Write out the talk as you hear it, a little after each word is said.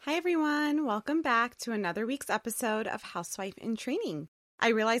Hi everyone, welcome back to another week's episode of Housewife in Training. I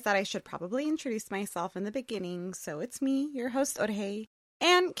realized that I should probably introduce myself in the beginning, so it's me, your host Urhay.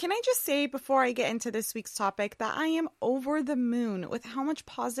 And can I just say before I get into this week's topic that I am over the moon with how much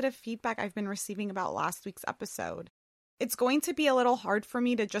positive feedback I've been receiving about last week's episode. It's going to be a little hard for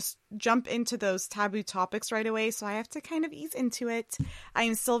me to just jump into those taboo topics right away, so I have to kind of ease into it. I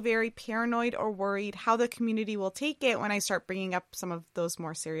am still very paranoid or worried how the community will take it when I start bringing up some of those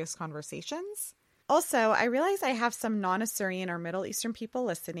more serious conversations. Also, I realize I have some non-Assyrian or Middle Eastern people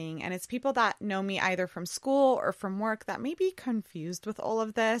listening, and it's people that know me either from school or from work that may be confused with all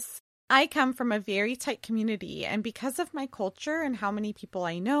of this. I come from a very tight community, and because of my culture and how many people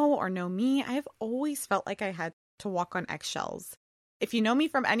I know or know me, I have always felt like I had to walk on eggshells. If you know me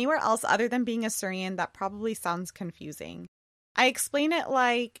from anywhere else other than being Assyrian, that probably sounds confusing. I explain it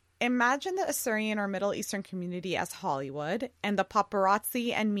like, imagine the Assyrian or Middle Eastern community as Hollywood, and the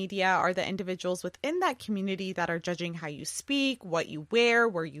paparazzi and media are the individuals within that community that are judging how you speak, what you wear,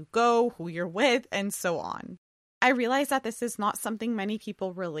 where you go, who you're with, and so on. I realize that this is not something many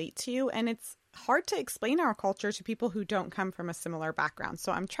people relate to, and it's hard to explain our culture to people who don't come from a similar background,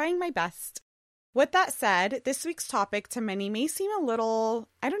 so I'm trying my best. With that said, this week's topic to many may seem a little,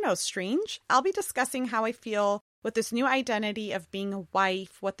 strange. I'll be discussing how I feel with this new identity of being a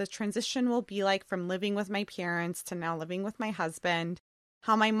wife, what the transition will be like from living with my parents to now living with my husband,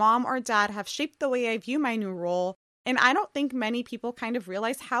 how my mom or dad have shaped the way I view my new role, and I don't think many people kind of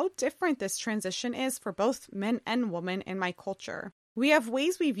realize how different this transition is for both men and women in my culture. We have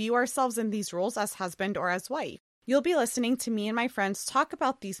ways we view ourselves in these roles as husband or as wife. You'll be listening to me and my friends talk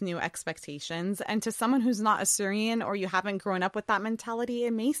about these new expectations, and to someone who's not Assyrian or you haven't grown up with that mentality,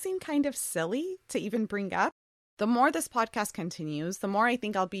 it may seem kind of silly to even bring up. The more this podcast continues, the more I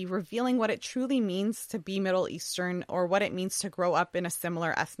think I'll be revealing what it truly means to be Middle Eastern or what it means to grow up in a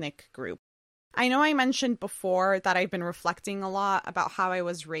similar ethnic group. I know I mentioned before that I've been reflecting a lot about how I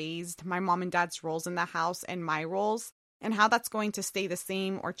was raised, my mom and dad's roles in the house and my roles, and how that's going to stay the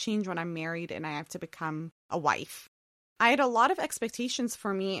same or change when I'm married and I have to become a wife. I had a lot of expectations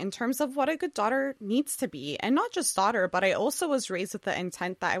for me in terms of what a good daughter needs to be, and not just daughter, but I also was raised with the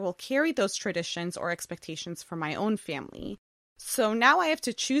intent that I will carry those traditions or expectations for my own family. So now I have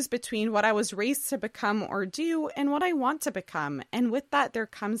to choose between what I was raised to become or do and what I want to become, and with that there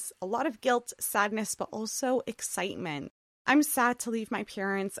comes a lot of guilt, sadness, but also excitement. I'm sad to leave my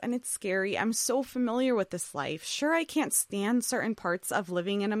parents, and it's scary. I'm so familiar with this life. Sure, I can't stand certain parts of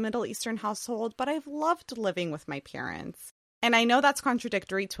living in a Middle Eastern household, but I've loved living with my parents. And I know that's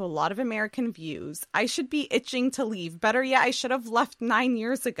contradictory to a lot of American views. I should be itching to leave. Better yet, I should have left 9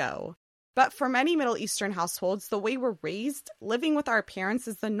 years ago. But for many Middle Eastern households, the way we're raised, living with our parents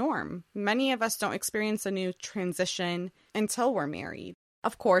is the norm. Many of us don't experience a new transition until we're married.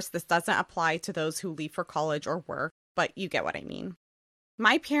 Of course, this doesn't apply to those who leave for college or work, but you get what I mean.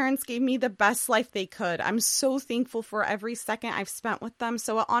 My parents gave me the best life they could. I'm so thankful for every second I've spent with them,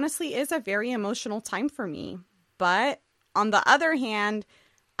 so it honestly is a very emotional time for me. But on the other hand,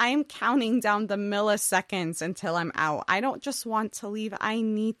 I am counting down the milliseconds until I'm out. I don't just want to leave, I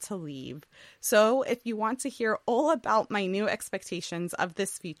need to leave. So if you want to hear all about my new expectations of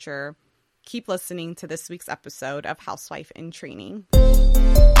this future, keep listening to this week's episode of Housewife in Training.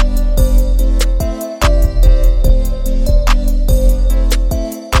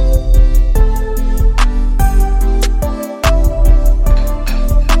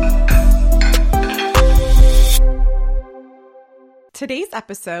 Today's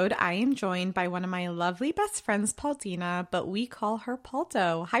episode, I am joined by one of my lovely best friends, Paulina, but we call her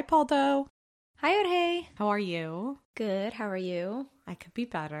Paldo. Hi, Paldo. Hi, Urhay. How are you? Good. How are you? I could be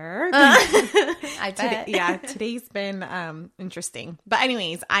better. I bet. Today's been interesting. But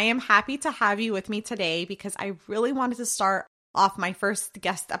anyways, I am happy to have you with me today because I really wanted to start off my first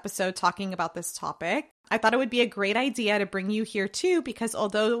guest episode talking about this topic. I thought it would be a great idea to bring you here too because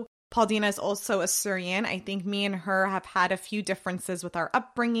although Paulina is also Assyrian, I think me and her have had a few differences with our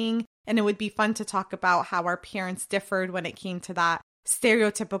upbringing, and it would be fun to talk about how our parents differed when it came to that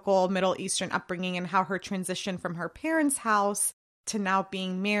stereotypical Middle Eastern upbringing and how her transition from her parents' house to now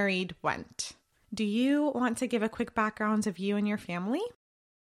being married went. Do you want to give a quick background of you and your family?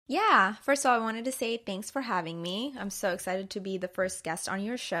 Yeah. First of all, I wanted to say thanks for having me. I'm so excited to be the first guest on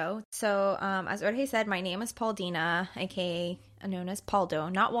your show. So, as Urhay said, my name is Paulina, aka known as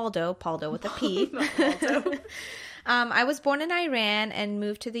Paldo. Not Waldo, Paldo with a P. I was born in Iran and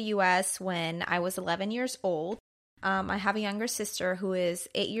moved to the U.S. when I was 11 years old. I have a younger sister who is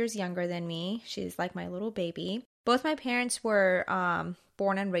 8 years younger than me. She's like my little baby. Both my parents were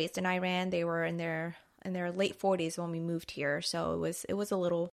born and raised in Iran. They were in their in their late 40s when we moved here. So it was a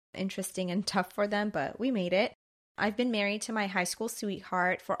little interesting and tough for them, but we made it. I've been married to my high school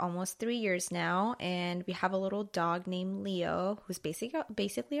sweetheart for almost 3 years now, and we have a little dog named Leo, who's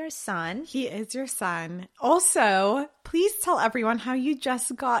basically our son. He is your son. Also, please tell everyone how you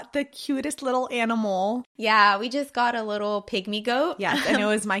just got the cutest little animal. Yeah, we just got a little pygmy goat. Yes, and it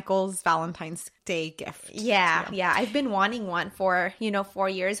was Michael's Valentine's Day gift. Yeah. I've been wanting one for, 4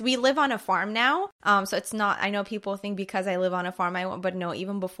 years. We live on a farm now, so it's not, I know people think because I live on a farm I won't, but no,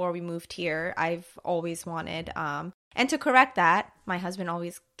 even before we moved here, I've always wanted, and to correct that, my husband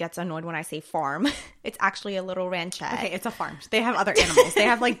always gets annoyed when I say farm. It's actually a little ranchette. Okay, it's a farm. They have other animals. They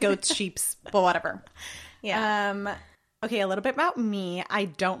have like goats, sheep, but whatever. Yeah. Okay, a little bit about me. I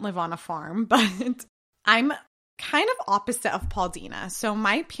don't live on a farm, but I'm kind of opposite of Paulina. So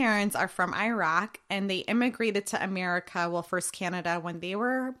my parents are from Iraq and they immigrated to America, well, first Canada, when they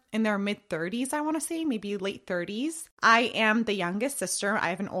were in their mid-30s, I want to say, maybe late 30s. I am the youngest sister. I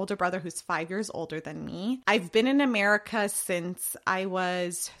have an older brother who's 5 years older than me. I've been in America since I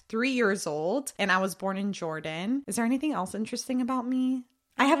was 3 years old and I was born in Jordan. Is there anything else interesting about me?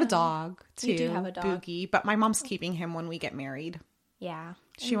 I have a dog too. You do have a dog. Boogie, but my mom's keeping him when we get married. Yeah.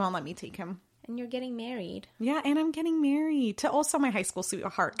 She won't let me take him. And you're getting married. Yeah, and I'm getting married to also my high school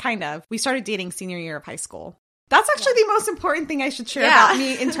sweetheart, kind of. We started dating senior year of high school. That's actually the most important thing I should share about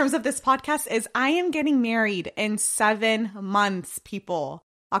me in terms of this podcast is I am getting married in 7 months, people.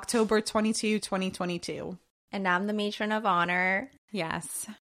 October 22, 2022. And I'm the matron of honor. Yes.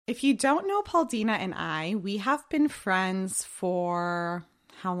 If you don't know Paulina and I, we have been friends for...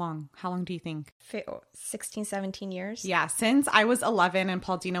 How long? How long do you think? 16, 17 years. Yeah, since I was 11 and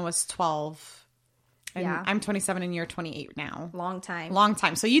Paulina was 12. And Yeah. I'm 27 and you're 28 now. Long time. Long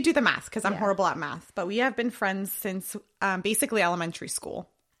time. So you do the math because I'm horrible at math. But we have been friends since basically elementary school.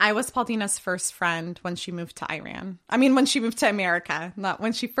 I was Paulina's first friend when she moved to Iran. I mean, when she moved to America. Not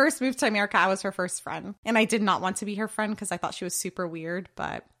when she first moved to America, I was her first friend. And I did not want to be her friend because I thought she was super weird.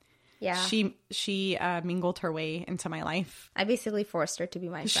 But Yeah. she mingled her way into my life. I basically forced her to be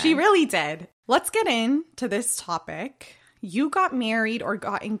my friend. She really did. Let's get into this topic. You got married or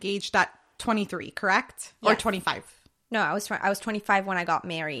got engaged at 23, correct? Yes. Or 25? No, I was 25 when I got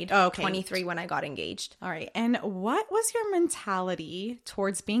married. Oh, okay. 23 when I got engaged. All right. And what was your mentality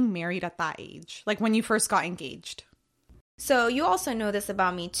towards being married at that age? Like when you first got engaged? So you also know this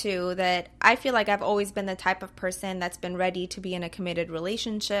about me too, that I feel like I've always been the type of person that's been ready to be in a committed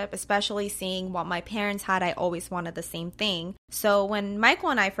relationship, especially seeing what my parents had. I always wanted the same thing. So when Michael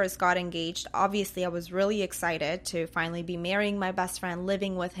and I first got engaged, obviously I was really excited to finally be marrying my best friend,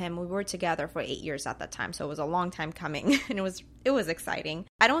 living with him. We were together for 8 years at that time, so it was a long time coming and it was exciting.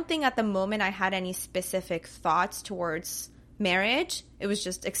 I don't think at the moment I had any specific thoughts towards marriage. It was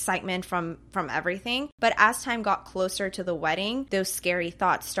just excitement from everything. But as time got closer to the wedding, those scary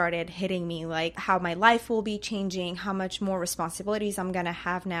thoughts started hitting me, like how my life will be changing, how much more responsibilities I'm gonna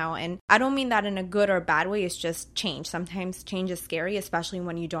have now. And I don't mean that in a good or bad way. It's just change. Sometimes change is scary, especially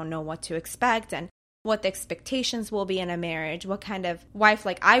when you don't know what to expect and what the expectations will be in a marriage, what kind of wife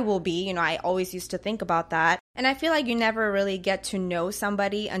like I will be. You know, I always used to think about that. And I feel like you never really get to know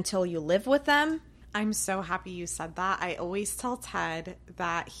somebody until you live with them. I'm so happy you said that. I always tell Ted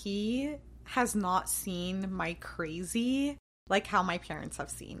that he has not seen my crazy like how my parents have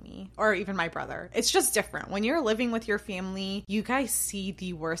seen me, or even my brother. It's just different. When you're living with your family, you guys see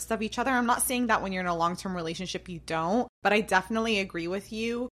the worst of each other. I'm not saying that when you're in a long-term relationship you don't, but I definitely agree with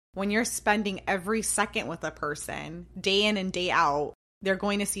you. When you're spending every second with a person, day in and day out, they're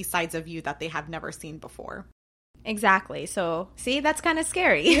going to see sides of you that they have never seen before. Exactly. So, see, that's kind of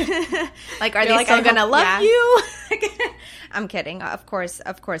scary. Like, are You're they like, still gonna love you? I'm kidding. Of course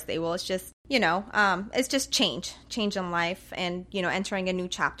they will. It's just, it's just change in life and, entering a new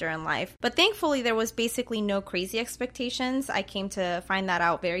chapter in life. But thankfully, there was basically no crazy expectations. I came to find that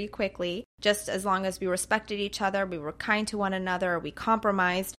out very quickly. Just as long as we respected each other, we were kind to one another, we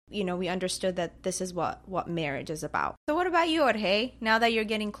compromised, we understood that this is what marriage is about. So what about you, Urhay? Now that you're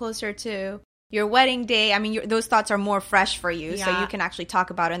getting closer to your wedding day, I mean, those thoughts are more fresh for you, so you can actually talk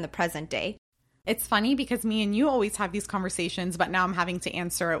about it in the present day. It's funny because me and you always have these conversations, but now I'm having to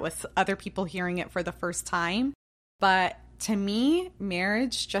answer it with other people hearing it for the first time. But to me,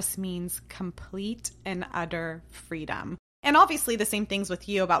 marriage just means complete and utter freedom. And obviously the same things with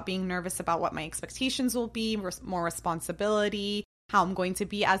you about being nervous about what my expectations will be, more responsibility, how I'm going to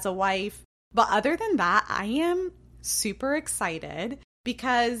be as a wife. But other than that, I am super excited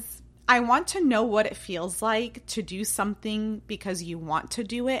because I want to know what it feels like to do something because you want to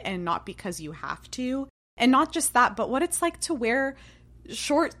do it and not because you have to. And not just that, but what it's like to wear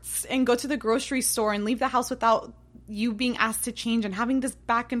shorts and go to the grocery store and leave the house without you being asked to change and having this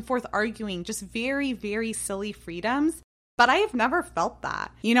back and forth arguing, just very, very silly freedoms. But I have never felt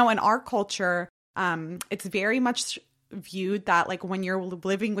that. You know, in our culture, it's very much viewed that like when you're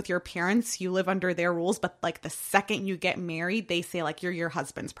living with your parents, you live under their rules. But like the second you get married, they say like you're your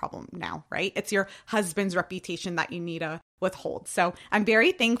husband's problem now, right? It's your husband's reputation that you need to withhold. So I'm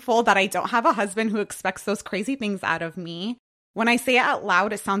very thankful that I don't have a husband who expects those crazy things out of me. When I say it out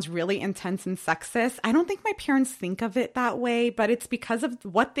loud, it sounds really intense and sexist. I don't think my parents think of it that way, but it's because of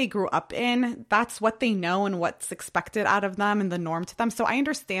what they grew up in. That's what they know and what's expected out of them and the norm to them. So I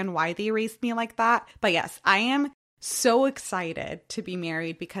understand why they raised me like that. But yes, I am so excited to be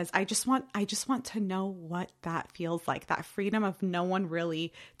married because I just want to know what that feels like, that freedom of no one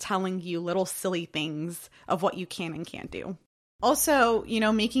really telling you little silly things of what you can and can't do. Also, you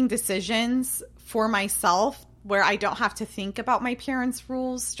know, making decisions for myself where I don't have to think about my parents'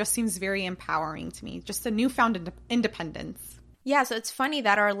 rules just seems very empowering to me. Just a newfound independence. Yeah, so it's funny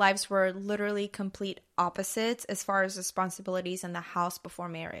that our lives were literally complete opposites as far as responsibilities in the house before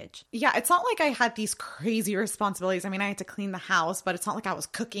marriage. Yeah, it's not like I had these crazy responsibilities. I mean, I had to clean the house, but it's not like I was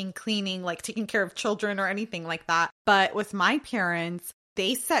cooking, cleaning, like taking care of children or anything like that. But with my parents,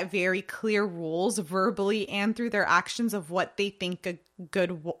 they set very clear rules verbally and through their actions of what they think a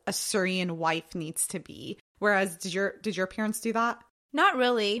good Assyrian wife needs to be. Whereas, did your parents do that? Not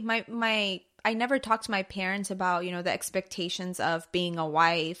really. I never talked to my parents about, you know, the expectations of being a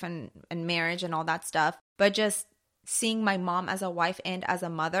wife and marriage and all that stuff. But just seeing my mom as a wife and as a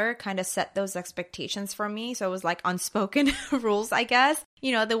mother kind of set those expectations for me. So it was like unspoken rules, I guess.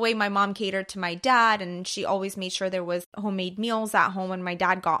 You know, the way my mom catered to my dad, and she always made sure there was homemade meals at home when my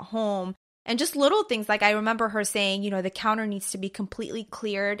dad got home. And just little things, like I remember her saying, you know, the counter needs to be completely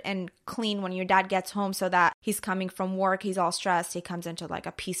cleared and clean when your dad gets home so that he's coming from work, he's all stressed, he comes into like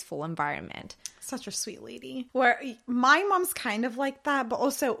a peaceful environment. Such a sweet lady. Where my mom's kind of like that, but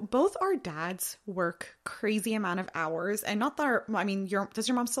also both our dads work crazy amount of hours. And not that does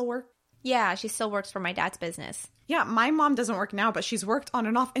your mom still work? Yeah, she still works for my dad's business. Yeah, my mom doesn't work now, but she's worked on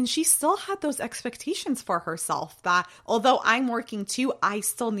and off. And she still had those expectations for herself that although I'm working too, I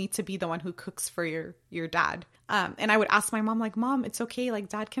still need to be the one who cooks for your dad. And I would ask my mom, like, Mom, it's okay. Like,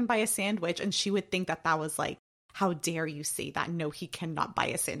 Dad can buy a sandwich. And she would think that was like, how dare you say that? No, he cannot buy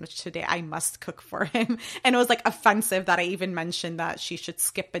a sandwich today. I must cook for him. And it was like offensive that I even mentioned that she should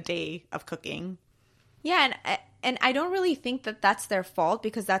skip a day of cooking. Yeah, and I don't really think that that's their fault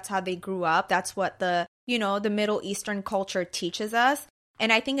because that's how they grew up. That's what the Middle Eastern culture teaches us.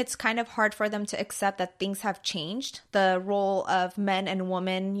 And I think it's kind of hard for them to accept that things have changed. The role of men and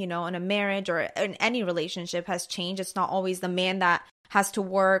women, you know, in a marriage or in any relationship has changed. It's not always the man that has to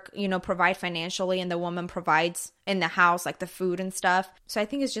work, you know, provide financially, and the woman provides in the house, like the food and stuff. So I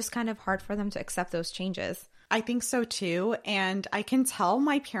think it's just kind of hard for them to accept those changes. I think so too. And I can tell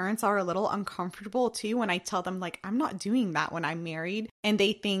my parents are a little uncomfortable too when I tell them like, I'm not doing that when I'm married. And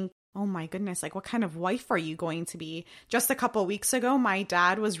they think, oh my goodness, like what kind of wife are you going to be? Just a couple weeks ago, my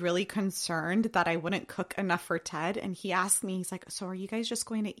dad was really concerned that I wouldn't cook enough for Ted. And he asked me, he's like, so are you guys just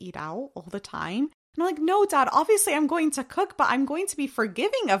going to eat out all the time? And I'm like, no, Dad, obviously I'm going to cook, but I'm going to be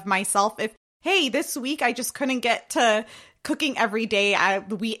forgiving of myself if, hey, this week I just couldn't get to cooking every day.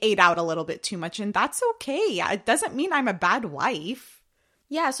 We ate out a little bit too much, and that's okay. It doesn't mean I'm a bad wife.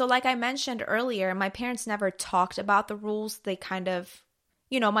 Yeah, so like I mentioned earlier, my parents never talked about the rules. They kind of,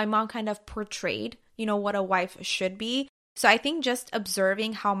 you know, my mom kind of portrayed, you know, what a wife should be. So I think just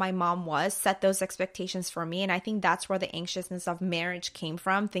observing how my mom was set those expectations for me. And I think that's where the anxiousness of marriage came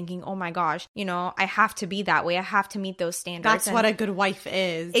from, thinking, oh my gosh, you know, I have to be that way. I have to meet those standards. That's what a good wife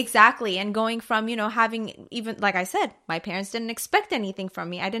is. Exactly. And going from, you know, having even, like I said, my parents didn't expect anything from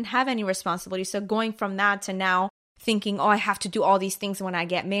me. I didn't have any responsibility. So going from that to now thinking, oh, I have to do all these things when I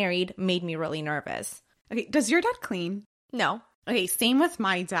get married made me really nervous. Okay. Does your dad clean? No. Okay, same with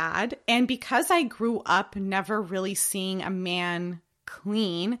my dad. And because I grew up never really seeing a man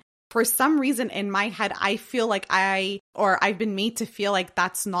clean, for some reason in my head, I feel like I've been made to feel like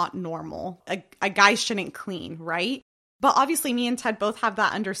that's not normal. A guy shouldn't clean, right? But obviously me and Ted both have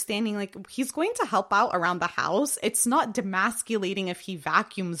that understanding, like he's going to help out around the house. It's not demasculating if he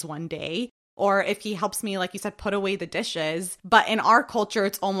vacuums one day. Or if he helps me, like you said, put away the dishes. But in our culture,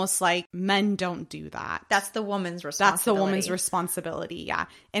 it's almost like men don't do that. That's the woman's responsibility. Yeah.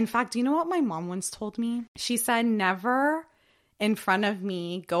 In fact, do you know what my mom once told me? She said, never in front of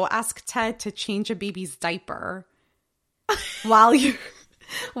me go ask Ted to change a baby's diaper while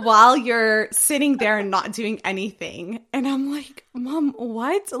you're sitting there and not doing anything. And I'm like, Mom,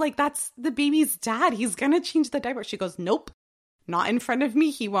 what? Like, that's the baby's dad. He's going to change the diaper. She goes, nope. not in front of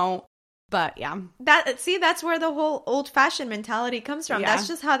me, he won't. But yeah. That's where the whole old-fashioned mentality comes from. Yeah. That's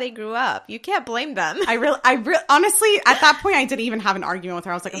just how they grew up. You can't blame them. Honestly, at that point, I didn't even have an argument with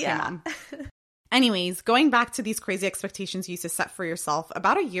her. I was like, okay, Mom. Anyways, going back to these crazy expectations you used to set for yourself,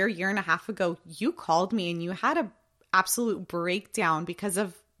 about a year and a half ago, you called me and you had an absolute breakdown because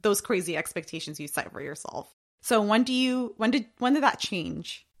of those crazy expectations you set for yourself. So when did that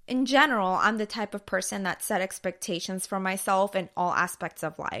change? In general, I'm the type of person that set expectations for myself in all aspects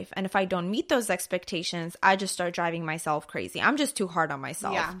of life. And if I don't meet those expectations, I just start driving myself crazy. I'm just too hard on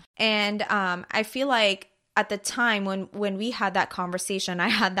myself. Yeah. And I feel like at the time when we had that conversation, I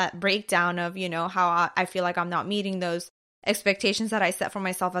had that breakdown of, how I feel like I'm not meeting those expectations that I set for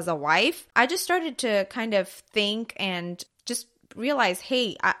myself as a wife. I just started to kind of think and just realize,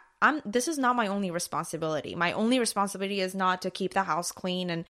 hey, this is not my only responsibility. My only responsibility is not to keep the house clean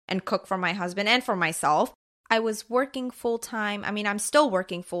and cook for my husband and for myself. I was working full time. I mean, I'm still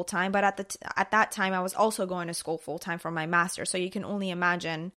working full time, but at that time I was also going to school full time for my master. So you can only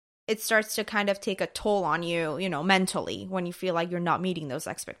imagine it starts to kind of take a toll on you, mentally when you feel like you're not meeting those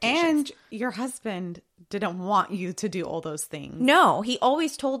expectations. And your husband didn't want you to do all those things. No, he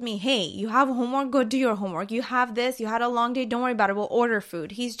always told me, hey, you have homework, go do your homework. You have this, you had a long day, don't worry about it, we'll order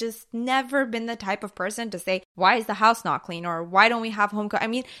food. He's just never been the type of person to say, why is the house not clean? Or why don't we have home cook? I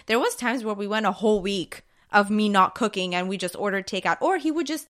mean, there was times where we went a whole week of me not cooking and we just ordered takeout. Or he would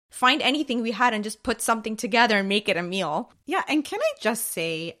just find anything we had and just put something together and make it a meal. Yeah, and can I just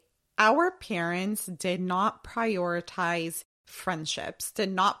say, our parents did not prioritize friendships,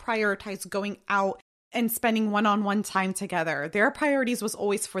 did not prioritize going out and spending one-on-one time together. Their priorities was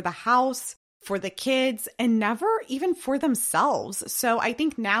always for the house, for the kids, and never even for themselves. So I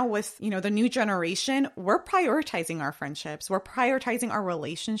think now with, the new generation, we're prioritizing our friendships. We're prioritizing our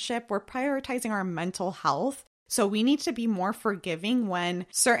relationship. We're prioritizing our mental health. So we need to be more forgiving when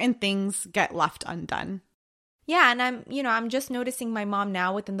certain things get left undone. Yeah, and I'm just noticing my mom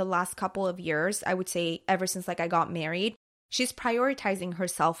now within the last couple of years, I would say ever since I got married, she's prioritizing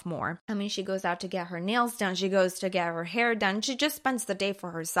herself more. I mean, she goes out to get her nails done. She goes to get her hair done. She just spends the day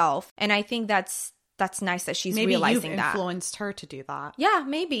for herself. And I think that's nice that she's realizing that. Maybe you've influenced her to do that. Yeah,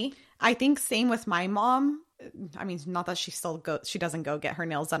 maybe. I think same with my mom. I mean, not that she doesn't go get her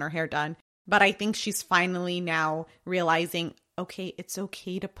nails done or hair done, but I think she's finally now realizing, okay, it's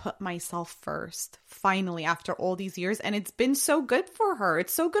okay to put myself first, finally, after all these years. And it's been so good for her.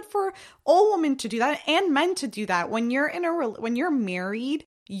 It's so good for all women to do that and men to do that. When you're married,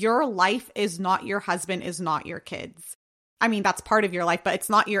 your life is not your husband, is not your kids. I mean, that's part of your life, but it's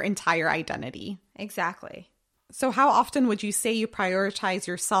not your entire identity. Exactly. So how often would you say you prioritize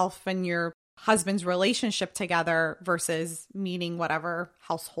yourself and your husband's relationship together versus meeting whatever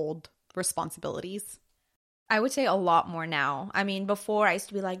household responsibilities? I would say a lot more now. I mean, before I used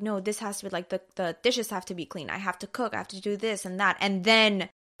to be like, no, this has to be like the dishes have to be clean. I have to cook. I have to do this and that. And then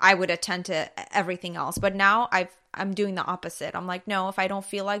I would attend to everything else. But now I'm doing the opposite. I'm like, no, if I don't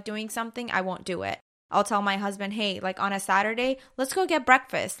feel like doing something, I won't do it. I'll tell my husband, hey, like on a Saturday, let's go get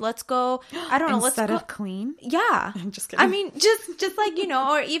breakfast. Let's go, I don't know, let's go. Instead of clean? Yeah. I'm just kidding. I mean, just like,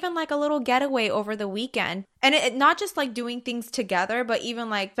 or even like a little getaway over the weekend. And it not just like doing things together, but even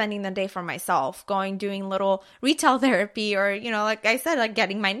like spending the day for myself, doing little retail therapy or, like I said, like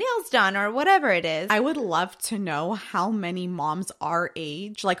getting my nails done or whatever it is. I would love to know how many moms our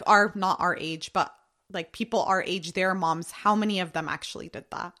age, like are not our age, but like people our age, their moms, how many of them actually did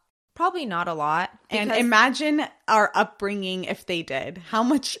that? Probably not a lot. And imagine our upbringing if they did. How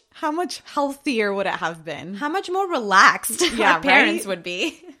much healthier would it have been? How much more relaxed our parents would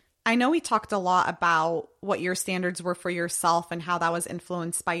be. I know we talked a lot about what your standards were for yourself and how that was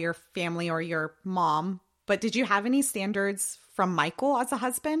influenced by your family or your mom. But did you have any standards from Michael as a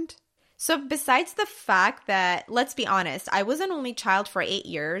husband? So besides the fact that, let's be honest, I was an only child for 8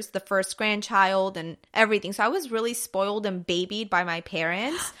 years, the first grandchild and everything. So I was really spoiled and babied by my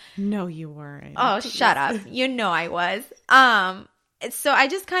parents. No, you weren't. Oh, shut up. You know I was. So I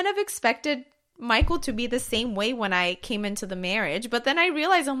just kind of expected Michael to be the same way when I came into the marriage. But then I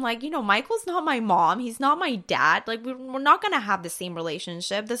realized, I'm like, Michael's not my mom. He's not my dad. Like, we're not going to have the same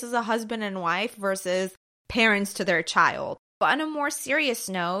relationship. This is a husband and wife versus parents to their child. But on a more serious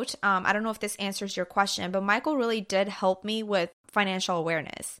note, I don't know if this answers your question, but Michael really did help me with financial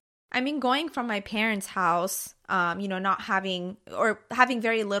awareness. I mean, going from my parents' house, not having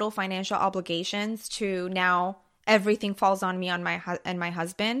very little financial obligations to now everything falls on me and my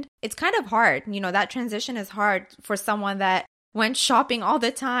husband. It's kind of hard. That transition is hard for someone that went shopping all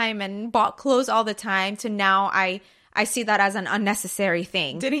the time and bought clothes all the time to now I I see that as an unnecessary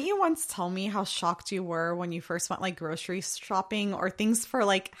thing. Didn't you once tell me how shocked you were when you first went like grocery shopping or things for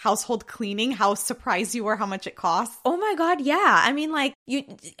like household cleaning, how surprised you were how much it costs? Oh my God, yeah. I mean, like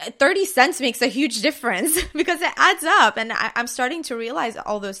 30 cents makes a huge difference because it adds up. And I'm starting to realize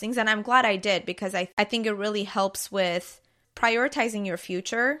all those things. And I'm glad I did, because I think it really helps with prioritizing your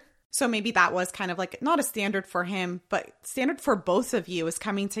future. So maybe that was kind of like not a standard for him, but standard for both of you, is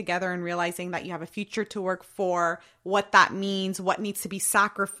coming together and realizing that you have a future to work for, what that means, what needs to be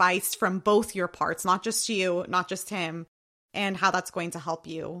sacrificed from both your parts, not just you, not just him, and how that's going to help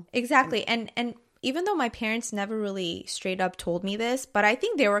you. Exactly. And even though my parents never really straight up told me this, but I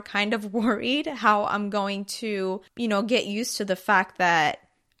think they were kind of worried how I'm going to, get used to the fact that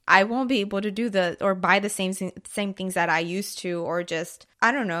I won't be able to do or buy the same things that I used to, or just,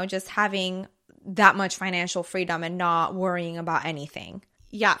 I don't know, just having that much financial freedom and not worrying about anything.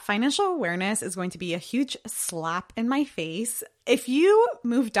 Yeah, financial awareness is going to be a huge slap in my face. If you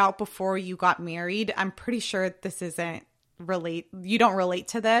moved out before you got married, I'm pretty sure you don't relate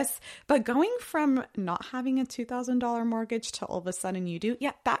to this, but going from not having a $2,000 mortgage to all of a sudden you do,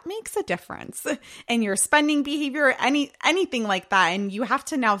 yeah, that makes a difference in your spending behavior, anything like that. And you have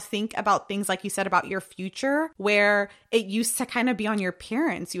to now think about things like you said about your future, where it used to kind of be on your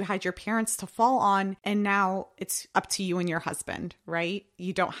parents. You had your parents to fall on, and now it's up to you and your husband, right?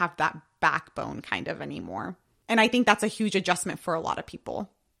 You don't have that backbone kind of anymore. And I think that's a huge adjustment for a lot of people.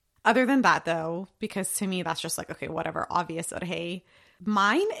 Other than that, though, because to me, that's just like, okay, whatever, obvious, Urhay.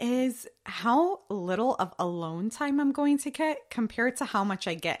 Mine is how little of alone time I'm going to get compared to how much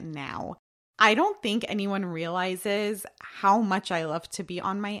I get now. I don't think anyone realizes how much I love to be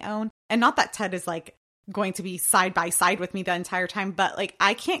on my own. And not that Ted is like going to be side by side with me the entire time, but like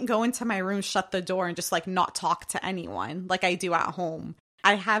I can't go into my room, shut the door, and just like not talk to anyone like I do at home.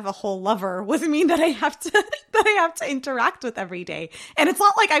 I have a whole lover with me that I have to interact with every day. And it's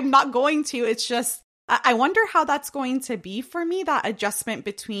not like I'm not going to, it's just, I wonder how that's going to be for me, that adjustment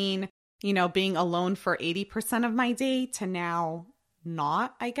between, being alone for 80% of my day to now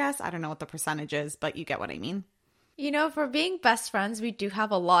not, I guess. I don't know what the percentage is, but you get what I mean. For being best friends, we do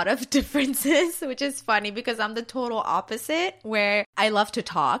have a lot of differences, which is funny because I'm the total opposite, where I love to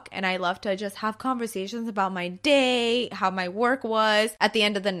talk and I love to just have conversations about my day, how my work was at the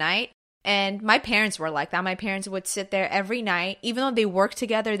end of the night. And my parents were like that. My parents would sit there every night, even though they work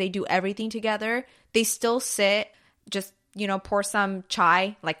together, they do everything together. They still sit, just, pour some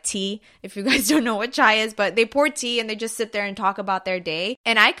chai, like tea, if you guys don't know what chai is, but they pour tea and they just sit there and talk about their day.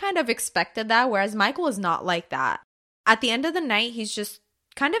 And I kind of expected that, whereas Michael is not like that. At the end of the night, he's just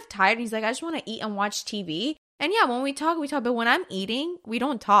kind of tired. He's like, I just want to eat and watch TV. And yeah, when we talk. But when I'm eating, we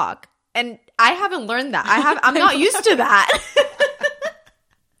don't talk. And I haven't learned that. I'm not used to that.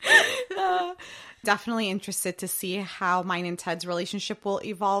 Definitely interested to see how mine and Ted's relationship will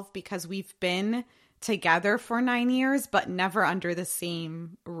evolve, because we've been together for 9 years, but never under the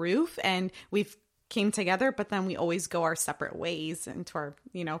same roof. And we've came together, but then we always go our separate ways into our,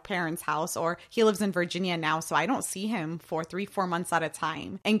 parents' house, or he lives in Virginia now. So I don't see him for 3-4 months at a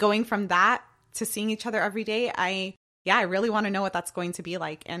time. And going from that to seeing each other every day, I really want to know what that's going to be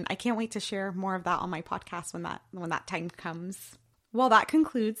like. And I can't wait to share more of that on my podcast when that time comes. Well, that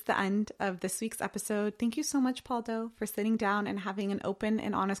concludes the end of this week's episode. Thank you so much, Paldo, for sitting down and having an open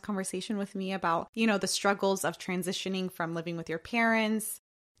and honest conversation with me about, the struggles of transitioning from living with your parents,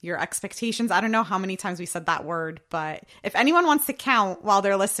 your expectations. I don't know how many times we said that word, but if anyone wants to count while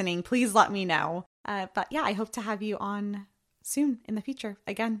they're listening, please let me know. But yeah, I hope to have you on soon in the future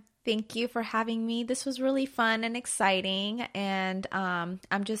again. Thank you for having me. This was really fun and exciting. And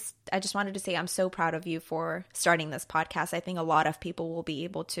I just wanted to say I'm so proud of you for starting this podcast. I think a lot of people will be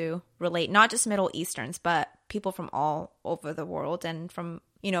able to relate, not just Middle Easterns, but people from all over the world and from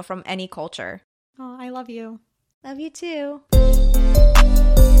any culture. Oh, I love you. Love you too.